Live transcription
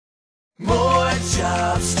More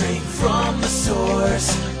jobs straight from the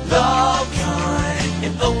source. Log on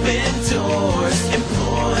and open doors.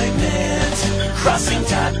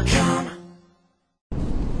 Employmentcrossing.com.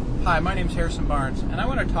 Hi, my name is Harrison Barnes, and I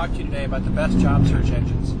want to talk to you today about the best job search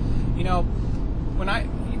engines. You know, when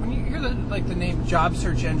you hear the name job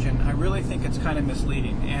search engine, I really think it's kind of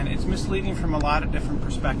misleading, and it's misleading from a lot of different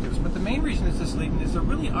perspectives. But the main reason it's misleading is there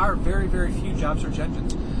really are very, very few job search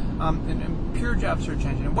engines, and pure job search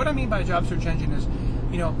engine. And what I mean by a job search engine is,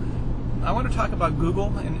 you know, I want to talk about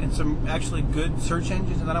Google and some actually good search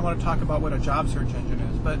engines, and then I want to talk about what a job search engine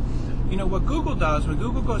is. But you know what Google does, when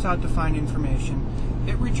Google goes out to find information,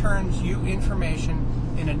 it returns you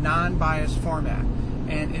information in a non-biased format,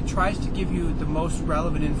 and it tries to give you the most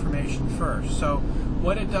relevant information first. So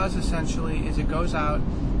what it does essentially is it goes out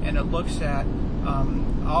and it looks at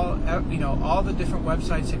all the different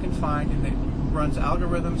websites it can find, and it runs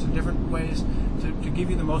algorithms in different ways to give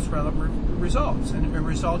you the most relevant results, and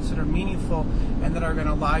results that are meaningful and that are going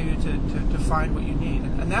to allow you to find what you need.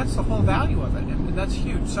 And that's the whole value of it, and that's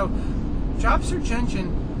huge. So job search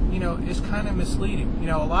engine, you know, is kind of misleading. You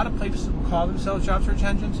know, a lot of places will call themselves job search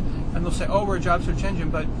engines, and they'll say, oh, we're a job search engine,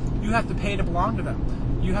 but you have to pay to belong to them.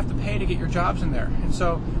 You have to pay to get your jobs in there. And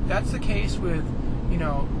so that's the case with, you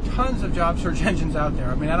know, tons of job search engines out there.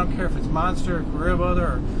 I mean, I don't care if it's Monster, CareerBuilder,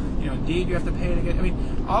 or, you know, Indeed, you have to pay to get. I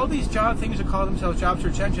mean, all these things that call themselves job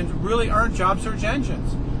search engines really aren't job search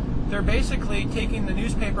engines. They're basically taking the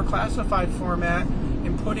newspaper classified format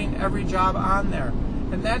and putting every job on there.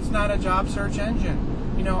 And that's not a job search engine.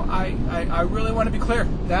 You know, I really want to be clear.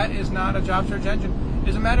 That is not a job search engine.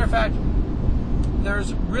 As a matter of fact,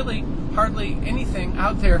 there's really hardly anything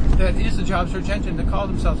out there that is a job search engine that call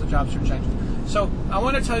themselves a job search engine. So I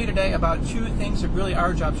want to tell you today about two things that really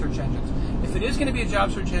are job search engines. If it is going to be a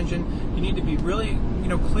job search engine, you need to be really, you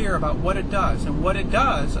know, clear about what it does. And what it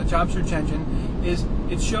does, a job search engine, is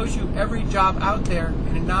it shows you every job out there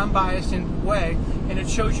in a non-biased way, and it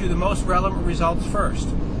shows you the most relevant results first.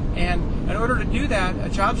 And in order to do that, a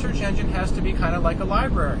job search engine has to be kind of like a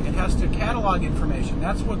library. It has to catalog information.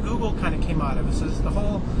 That's what Google kind of came out of. This is the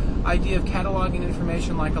whole idea of cataloging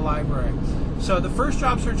information like a library. So the first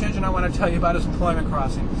job search engine I want to tell you about is Employment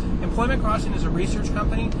Crossing. Employment Crossing is a research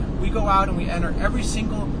company. We go out and we enter every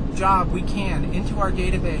single job we can into our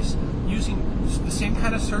database using the same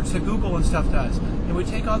kind of search that Google and stuff does. And we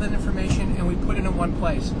take all that information and we put it in one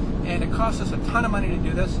place. And it costs us a ton of money to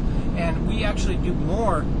do this. And we actually do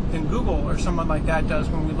more than Google or someone like that does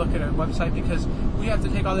when we look at a website, because we have to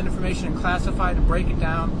take all that information and classify it and break it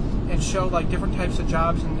down and show like different types of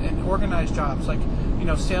jobs and organize jobs, like, you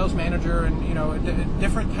know, sales manager and, you know,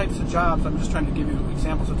 different types of jobs. I'm just trying to give you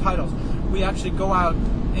examples of titles. We actually go out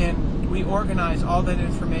and we organize all that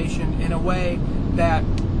information in a way that,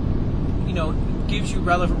 you know, gives you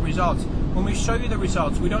relevant results. When we show you the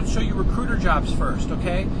results, we don't show you recruiter jobs first,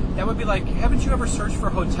 okay? That would be like, haven't you ever searched for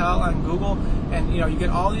hotel on Google and, you know, you get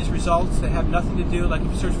all these results that have nothing to do, like if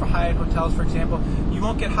you search for Hyatt hotels, for example, you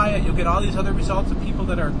won't get Hyatt, you'll get all these other results of people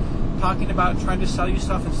that are talking about trying to sell you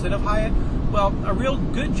stuff instead of Hyatt. Well, a real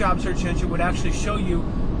good job search engine would actually show you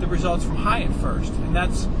the results from Hyatt first, and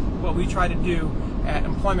that's what we try to do at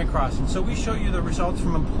Employment Crossing. So we show you the results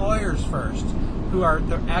from employers first, who are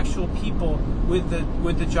the actual people with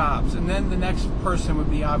the jobs, and then the next person would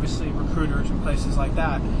be obviously recruiters and places like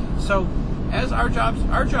that. So as our job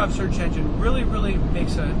search engine really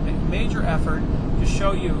makes a major effort to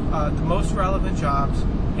show you the most relevant jobs,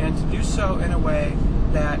 and to do so in a way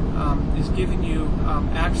that is giving you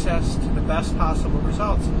access to the best possible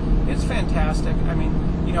results. It's fantastic. I mean,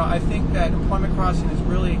 you know, I think that Employment Crossing is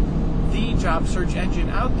really the job search engine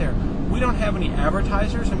out there. We don't have any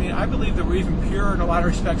advertisers. I mean, I believe that we're even purer in a lot of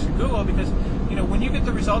respects than Google, because, you know, when you get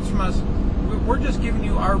the results from us, we're just giving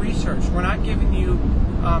you our research. We're not giving you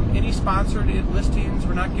any sponsored listings.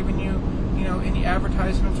 We're not giving you, you know, any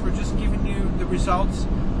advertisements. We're just giving you the results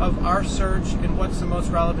of our search and what's the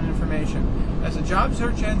most relevant information. As a job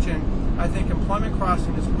search engine, I think Employment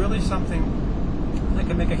Crossing is really something that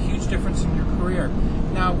can make a huge difference in your career.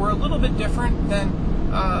 Now, we're a little bit different than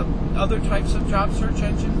other types of job search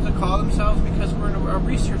engines that call themselves, because we're a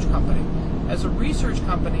research company. As a research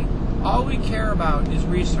company, all we care about is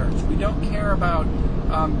research. We don't care about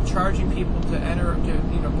charging people to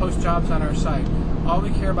post jobs on our site. All we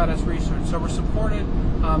care about is research. So we're supported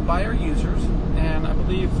by our users, and I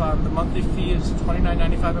believe the monthly fee is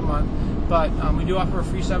 $29.95 a month. But we do offer a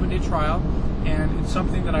free 7-day trial, and it's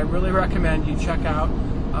something that I really recommend you check out.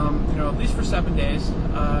 You know, at least for 7 days,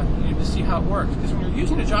 to see how it works. Because when you're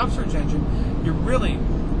using a job search engine, you're really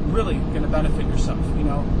going to benefit yourself. You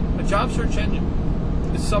know, a job search engine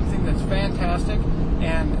is something that's fantastic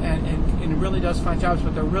and really does find jobs,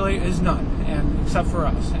 but there really is none, and except for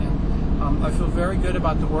us. And I feel very good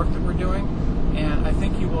about the work that we're doing, and I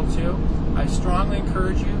think you will too. I strongly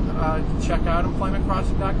encourage you to check out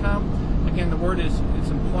employmentcrossing.com. Again, the word is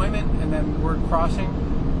employment, and then the word crossing,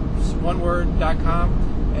 one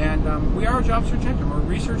word.com. And we are a job search engine. We're a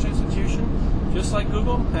research institution, just like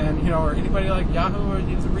Google, and or anybody like Yahoo, or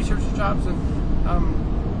the research jobs. And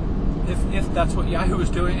if that's what Yahoo is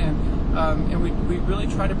doing, and we really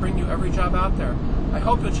try to bring you every job out there. I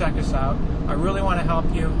hope you'll check us out. I really want to help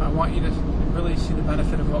you. I want you to really see the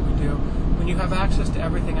benefit of what we do. When you have access to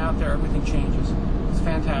everything out there, everything changes. It's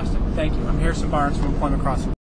fantastic. Thank you. I'm Harrison Barnes from Employment Crossing.